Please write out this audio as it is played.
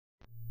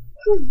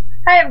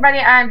Hi everybody,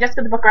 I'm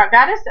Jessica the Book Route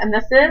Goddess, and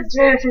this is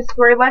Genesis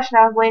Story Lush, and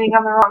I was leaning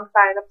on the wrong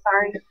side. I'm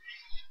sorry.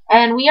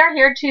 and we are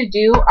here to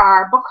do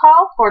our book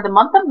haul for the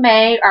month of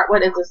May.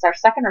 What is this, our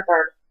second or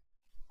third?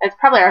 It's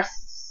probably our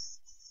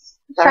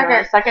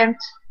second.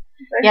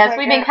 Yes,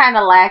 we've been kind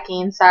of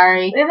lacking,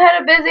 sorry. We've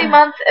had a busy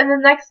month, and the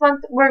next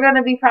month we're going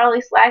to be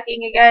probably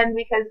slacking again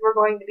because we're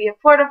going to be in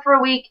Florida for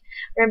a week.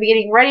 We're going to be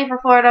getting ready for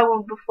Florida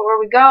before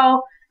we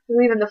go. We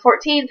leave on the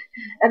 14th,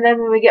 and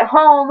then when we get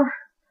home,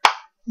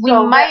 we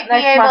might be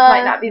next able. month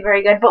might not be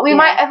very good, but we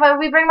might. If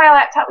we bring my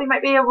laptop, we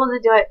might be able to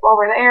do it while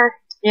we're there.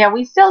 Yeah,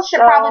 we still should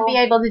probably be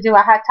able to do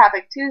a Hot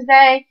Topic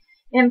Tuesday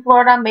in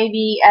Florida,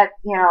 maybe at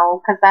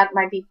because that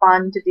might be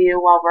fun to do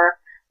while we're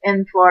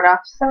in Florida.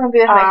 So I'm gonna be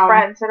with my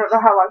friend, so I don't know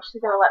how long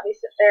she's gonna let me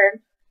sit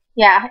there.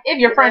 Yeah, if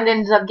your friend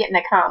ends up getting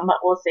to come, but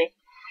we'll see.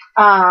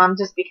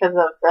 Just because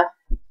of the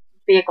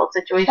vehicle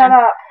situation. Shut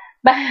up.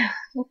 But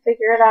we'll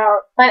figure it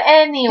out. But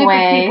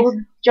anyway,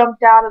 people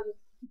jumped out of the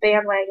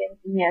bandwagon.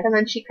 Yes. And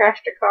then she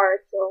crashed her car,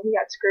 so we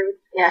got screwed.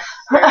 Yes,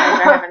 we're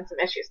having some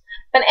issues.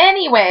 But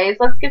anyways,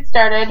 let's get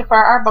started for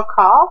our book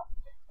haul,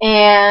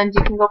 and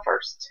you can go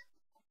first.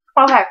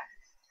 Okay,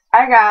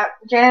 I got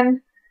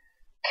Jan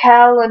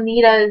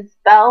Kalanita's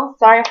Bells.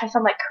 Sorry if I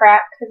sound like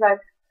crap, because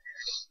I've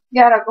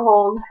got a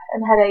cold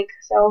and headache,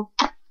 so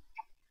I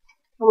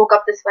woke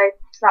up this way.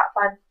 It's not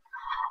fun.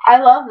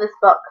 I love this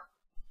book.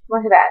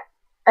 Look at that.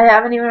 I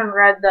haven't even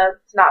read the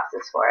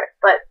synopsis for it,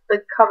 but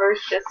the cover's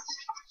just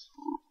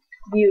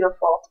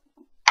beautiful.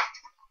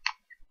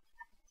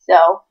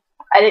 So,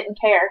 I didn't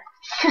care.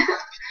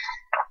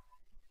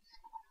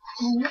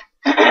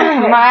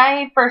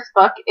 My first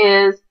book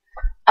is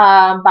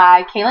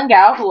by Kaylin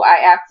Gao, who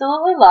I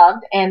absolutely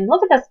loved. And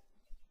look at this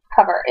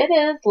cover. It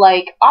is,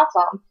 like,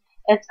 awesome.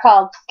 It's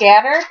called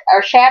Shattered,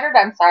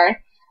 I'm sorry.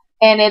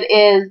 And it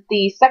is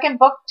the second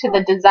book to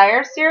the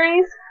Desire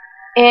series.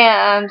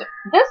 And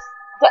this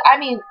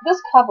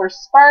cover's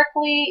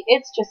sparkly.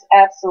 It's just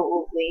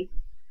absolutely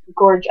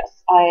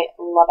gorgeous. I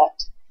love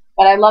it.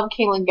 But I love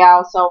Kaylin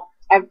Gao, so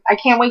I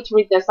can't wait to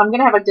read this. I'm going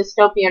to have a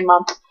dystopian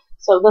month,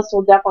 so this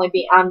will definitely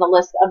be on the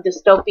list of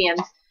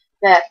dystopians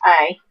that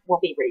I will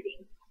be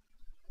reading.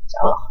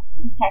 So,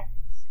 okay.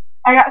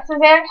 I got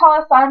Suzanne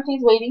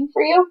Colasanti's Waiting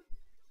for You.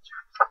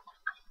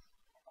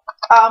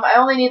 I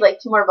only need like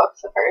 2 more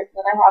books of hers,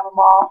 then I have them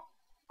all.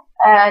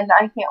 And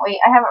I can't wait.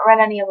 I haven't read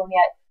any of them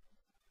yet.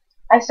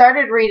 I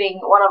started reading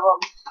one of them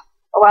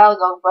a while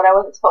ago, but I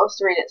wasn't supposed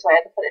to read it, so I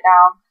had to put it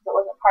down because it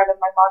wasn't part of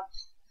my month.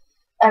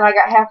 And I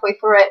got halfway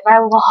through it, and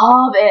I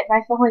love it. And I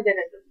only did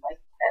it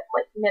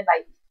at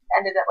midnight.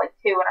 Ended at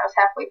 2, and I was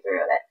halfway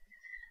through it.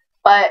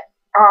 But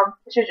I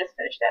should have just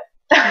finished it.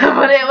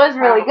 But it was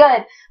really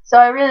good. So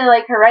I really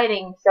like her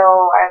writing. So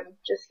I'm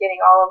just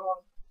getting all of them.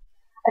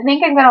 I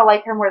think I'm gonna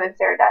like her more than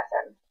Sarah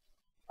Dessen,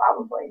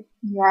 probably.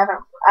 Yeah,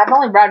 I've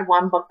only read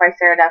one book by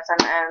Sarah Dessen,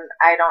 and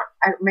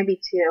maybe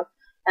 2.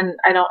 And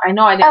I know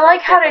I didn't. I like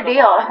How to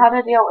Deal. How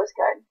to Deal was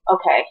good.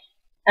 Okay,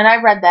 and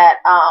I read that.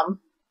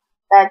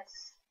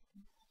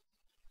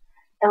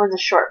 It was a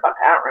short book.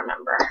 I don't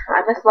remember.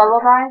 Miss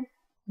Lullaby.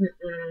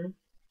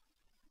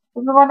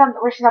 Was the one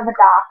where she's on the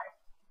dock?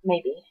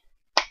 Maybe.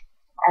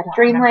 I don't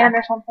Dreamland remember.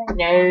 or something.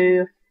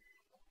 No,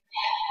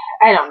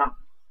 I don't know.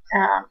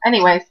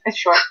 Anyways, it's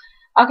short.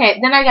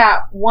 Okay, then I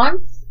got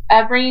Once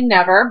Every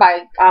Never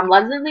by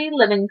Leslie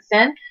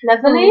Livingston.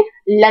 Leslie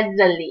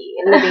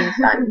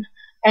Livingston.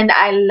 And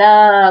I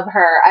love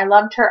her. I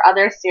loved her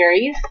other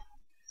series,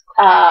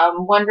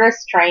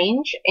 Wondrous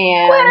Strange,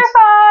 and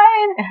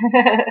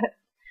Winterfine,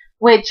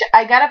 which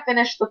I gotta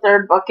finish the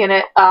 3rd book in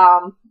it,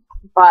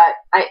 but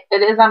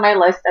it is on my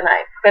list, and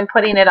I've been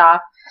putting it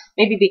off,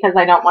 maybe because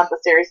I don't want the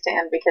series to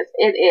end, because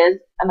it is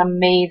an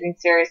amazing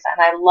series,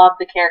 and I love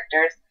the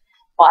characters,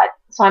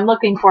 so I'm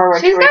looking forward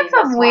to reading this one. She's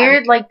got some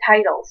weird,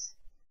 titles.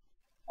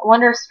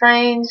 Wondrous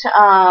Strange,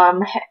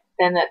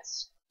 then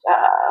it's,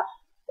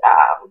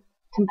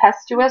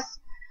 Tempestuous.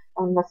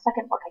 And the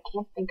second book, I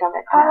can't think of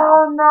it now.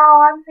 Oh, no,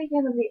 I'm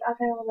thinking of the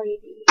other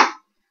lady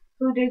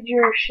who did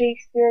your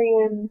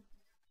Shakespearean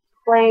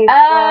plays.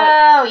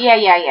 Oh,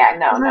 yeah.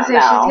 No. She's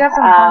got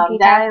some funky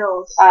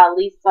titles.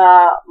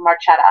 Lisa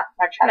Marchetta.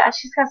 Yeah,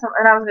 she's got some,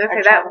 and I was going to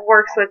say, that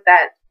works with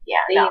that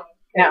theme.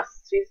 No.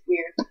 She's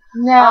weird.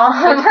 No.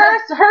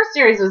 her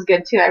series was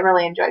good, too. I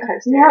really enjoyed her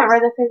series. You haven't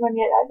read the 3rd one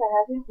yet,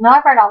 have you? No,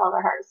 I've read all of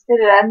hers.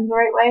 Did it end the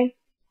right way?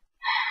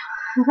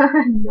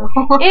 No.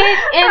 It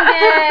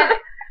ended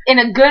in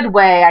a good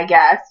way, I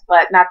guess,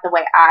 but not the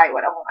way I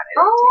would have wanted it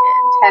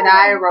to end. Had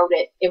I wrote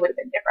it, it would have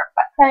been different.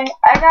 But okay,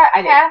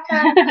 I got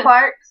Catherine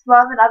Clark's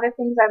Love and Other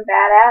Things I'm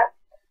Bad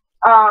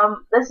At.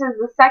 This is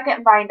the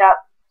second bind-up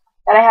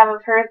that I have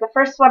of hers. The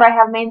first one I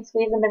have Main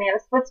Squeeze and Banana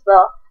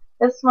Splitsville.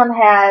 This one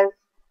has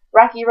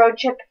Rocky Road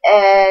Trip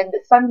and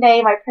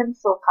Someday My Prince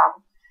Will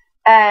Come,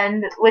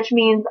 and which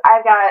means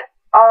I've got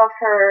all of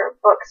her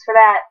books for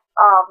that.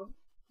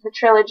 The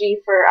trilogy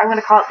for, I'm going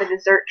to call it the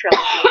dessert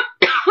trilogy,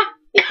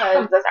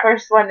 because the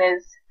first one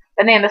is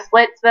Banana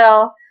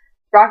Splitsville,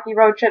 Rocky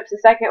Road Trip's the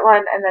second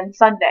one, and then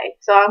Sunday.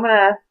 So I'm going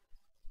to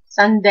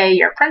Someday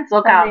Your Prince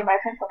Will Come. Someday My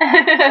Prince Will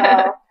Come.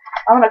 So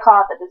I'm gonna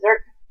call it the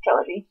dessert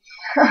trilogy.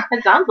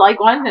 It sounds like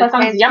one. It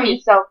sounds yummy.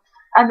 So,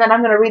 and then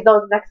I'm gonna read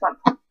those next month.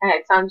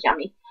 It sounds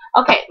yummy.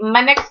 Okay,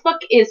 my next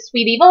book is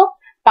Sweet Evil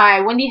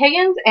by Wendy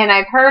Higgins, and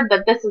I've heard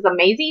that this is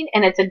amazing,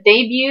 and it's a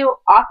debut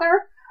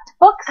author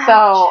book,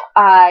 so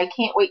I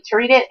can't wait to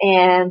read it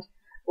and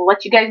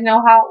let you guys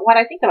know what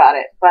I think about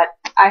it. But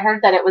I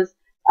heard that it was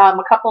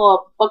a couple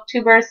of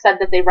booktubers said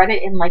that they read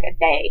it in like a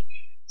day,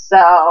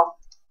 so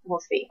we'll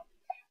see.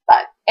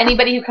 But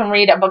anybody who can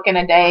read a book in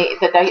a day,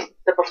 the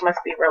book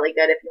must be really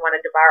good if you want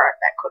to devour it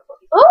that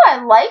quickly. Ooh,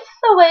 I like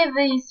the way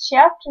these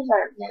chapters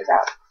are made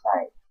up.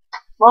 Sorry.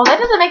 Well, that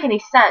doesn't make any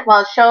sense.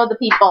 Well, show the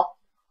people.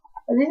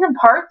 Are these in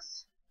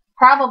parts?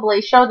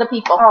 Probably. Show the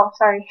people. Oh,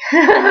 sorry.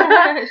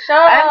 I'm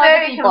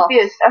very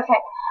confused. Okay.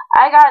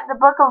 I got The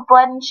Book of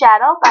Blood and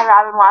Shadow by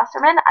Robin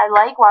Wasserman. I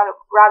like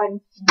Robin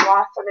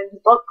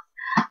Wasserman's books.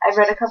 I've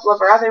read a couple of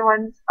her other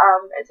ones.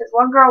 It says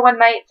One Girl, One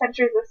Night,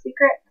 Centuries of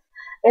Secret.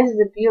 This is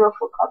a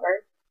beautiful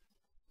cover.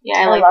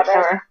 Yeah, I like the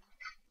cover.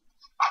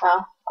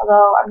 Oh.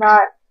 Although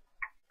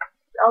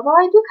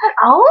I do kind of,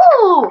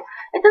 oh!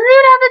 It doesn't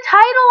even have the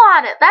title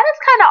on it. That is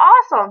kind of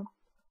awesome.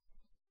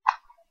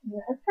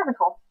 Yeah, that's kind of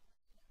cool.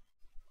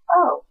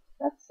 Oh,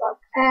 that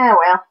sucks.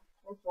 Well.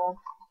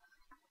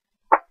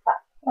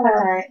 That's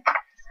alright.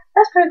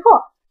 That's pretty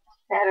cool.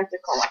 Yeah, that's a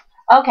cool one.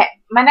 Okay,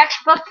 my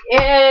next book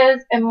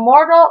is The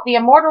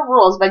Immortal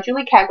Rules by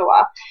Julie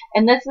Kagawa,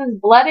 and this is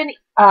Blood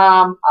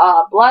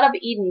of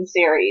Eden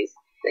series.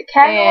 The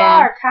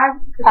Kagawa or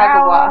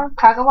Kagawa?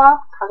 Kagawa.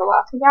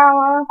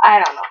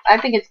 I don't know. I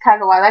think it's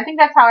Kagawa. I think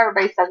that's how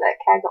everybody says it.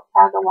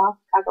 Kagawa.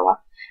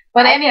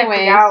 But anyways,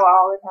 Kagawa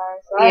all the time.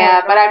 So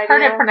yeah, but I've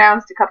heard it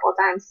pronounced a couple of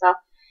times. So,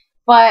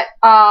 but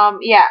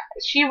yeah,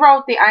 she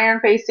wrote the Iron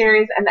Face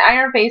series, and the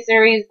Iron Face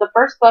series, the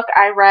first book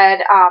I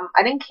read,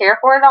 I didn't care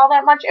for it all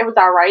that much. It was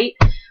alright,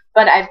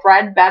 but I've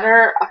read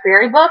better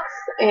fairy books,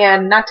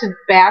 and not to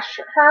bash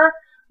her,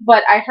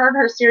 but I heard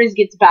her series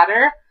gets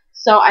better.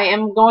 So I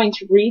am going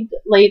to read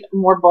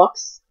more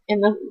books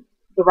in the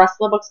rest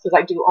of the books because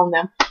I do own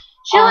them.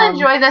 She'll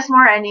enjoy this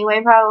more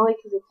anyway, probably,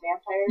 because it's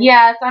vampires.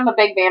 Yes, I'm a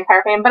big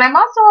vampire fan, but I'm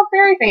also a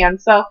fairy fan.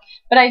 So,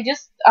 but I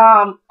just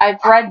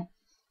I've read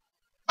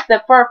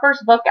for our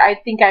first book. I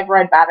think I've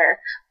read better,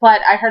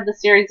 but I heard the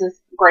series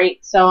is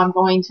great, so I'm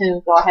going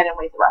to go ahead and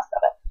read the rest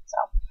of it. So,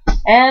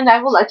 and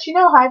I will let you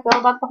know how I feel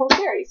about the whole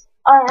series.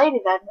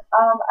 Alrighty then.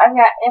 I've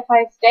got If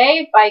I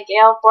Stay by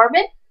Gail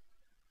Foreman.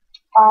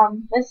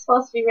 This is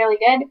supposed to be really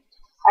good.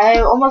 I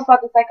almost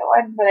bought the second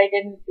one, but I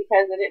didn't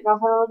because I didn't know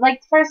if I would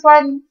like the first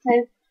one.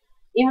 Because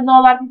even though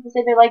a lot of people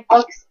say they like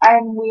books,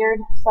 I'm weird.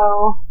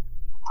 So,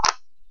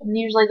 and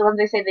usually the ones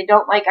they say they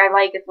don't like, I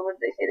like, and the ones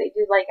they say they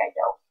do like, I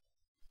don't.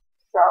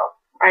 So,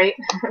 right.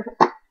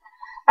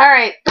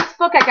 Alright, this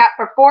book I got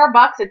for $4.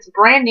 It's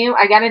brand new.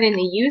 I got it in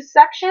the used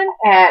section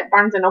at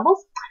Barnes &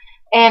 Noble's.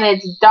 And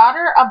it's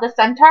Daughter of the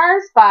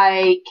Centaurs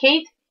by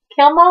Kate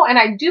Kilmo, and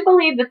I do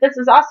believe that this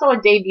is also a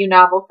debut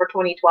novel for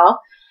 2012,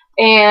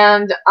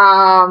 and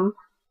I'm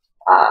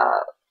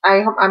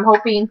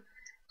hoping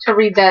to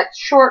read that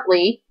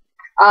shortly.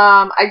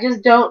 I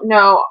just don't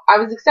know. I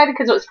was excited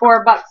because it was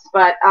 $4,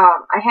 but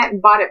I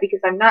hadn't bought it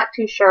because I'm not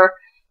too sure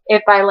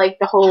if I like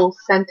the whole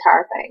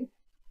centaur thing.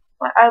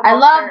 I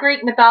love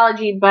Greek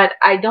mythology, but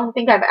I don't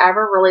think I've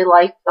ever really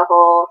liked the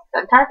whole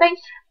centaur thing,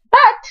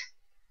 but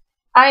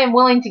I am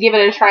willing to give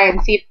it a try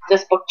and see if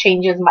this book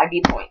changes my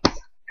viewpoints.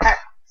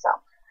 So,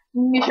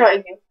 you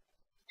should do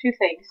 2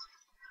 things.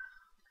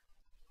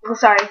 Oh,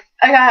 sorry.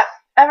 I got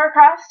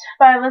Evercrossed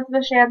by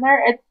Elizabeth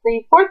Chandler. It's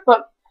the 4th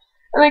book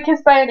of the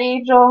Kissed by an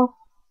Angel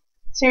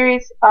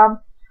series.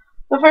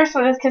 The first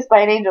one is Kissed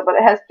by an Angel, but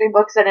it has 3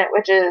 books in it,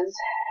 which is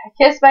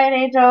Kissed by an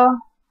Angel,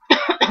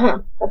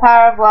 The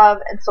Power of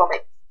Love, and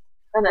Soulmates.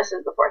 And this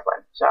is the 4th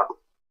one. So,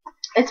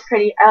 it's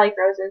pretty. I like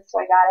roses, so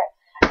I got it.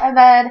 And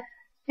then,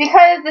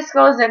 because this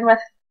goes in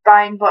with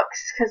buying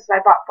books, because I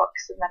bought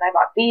books, and then I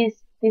bought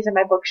these. These are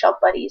my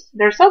bookshelf buddies.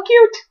 They're so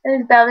cute.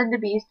 It is Belle and the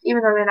Beast,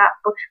 even though they're not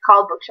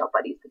called bookshelf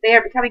buddies, but they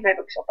are becoming my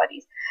bookshelf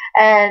buddies.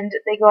 And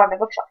they go on my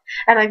bookshelf.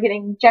 And I'm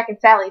getting Jack and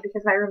Sally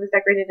because my room is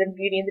decorated in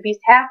Beauty and the Beast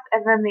half,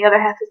 and then the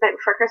other half is Night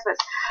Before Christmas.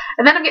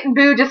 And then I'm getting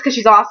Boo just because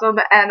she's awesome,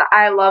 and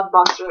I love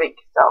Monster Inc.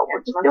 So we're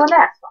just doing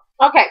that.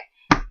 Okay.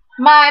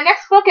 My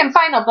next book and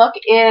final book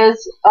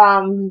is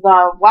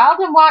the Wild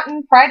and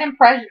Wanton Pride and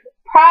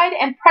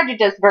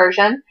Prejudice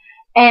version,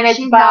 and it's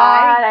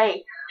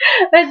by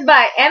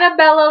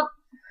Annabella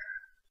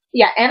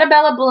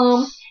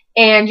Bloom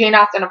and Jane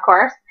Austen, of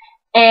course.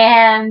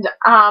 And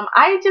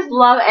I just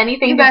love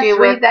anything to do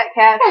with that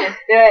caption.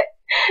 Do it.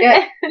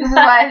 Yeah. This is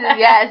why I said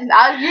yes.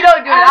 You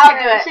don't do it.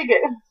 I'll do it. She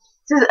good.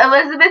 This is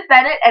Elizabeth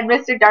Bennet and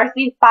Mr.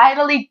 Darcy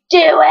finally do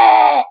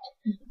it.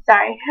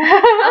 Sorry.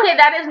 Okay,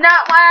 that is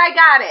not why I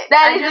got it.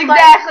 That is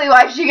exactly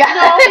why she got it.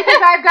 No,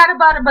 because I've got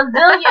about a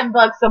bazillion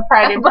books of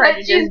Pride and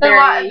Prejudice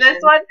variations. This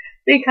one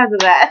because of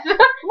that.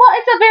 Well,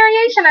 it's a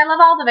variation. I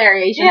love all the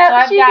variations. Yeah, so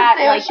I've got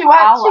like all she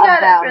got of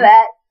them. It for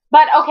that.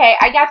 But okay,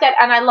 I got that,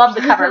 and I love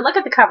the cover. Look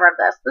at the cover of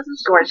this. This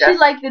is gorgeous. She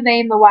liked the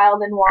name The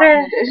Wild and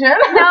Wanton Edition.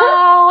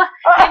 No.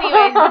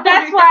 Anyways, but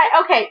that's why.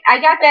 Okay, I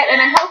got that,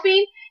 and I'm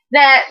hoping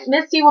that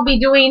Misty will be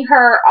doing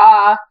her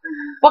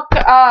book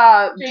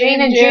Jane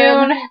and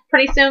June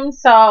pretty soon,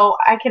 so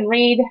I can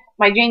read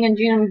my Jane and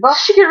June book.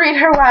 She can read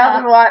her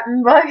Wild and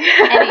Wanton book.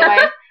 Anyway,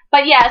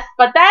 but yes,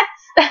 but that's.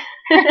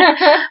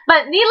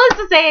 But needless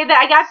to say that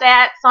I got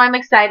that, so I'm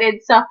excited.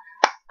 So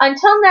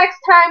until next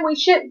time, we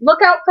should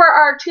look out for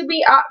our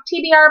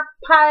TBR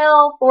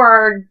pile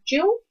for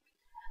June,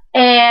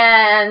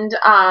 and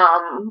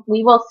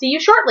we will see you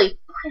shortly.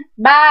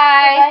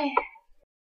 Bye. Bye.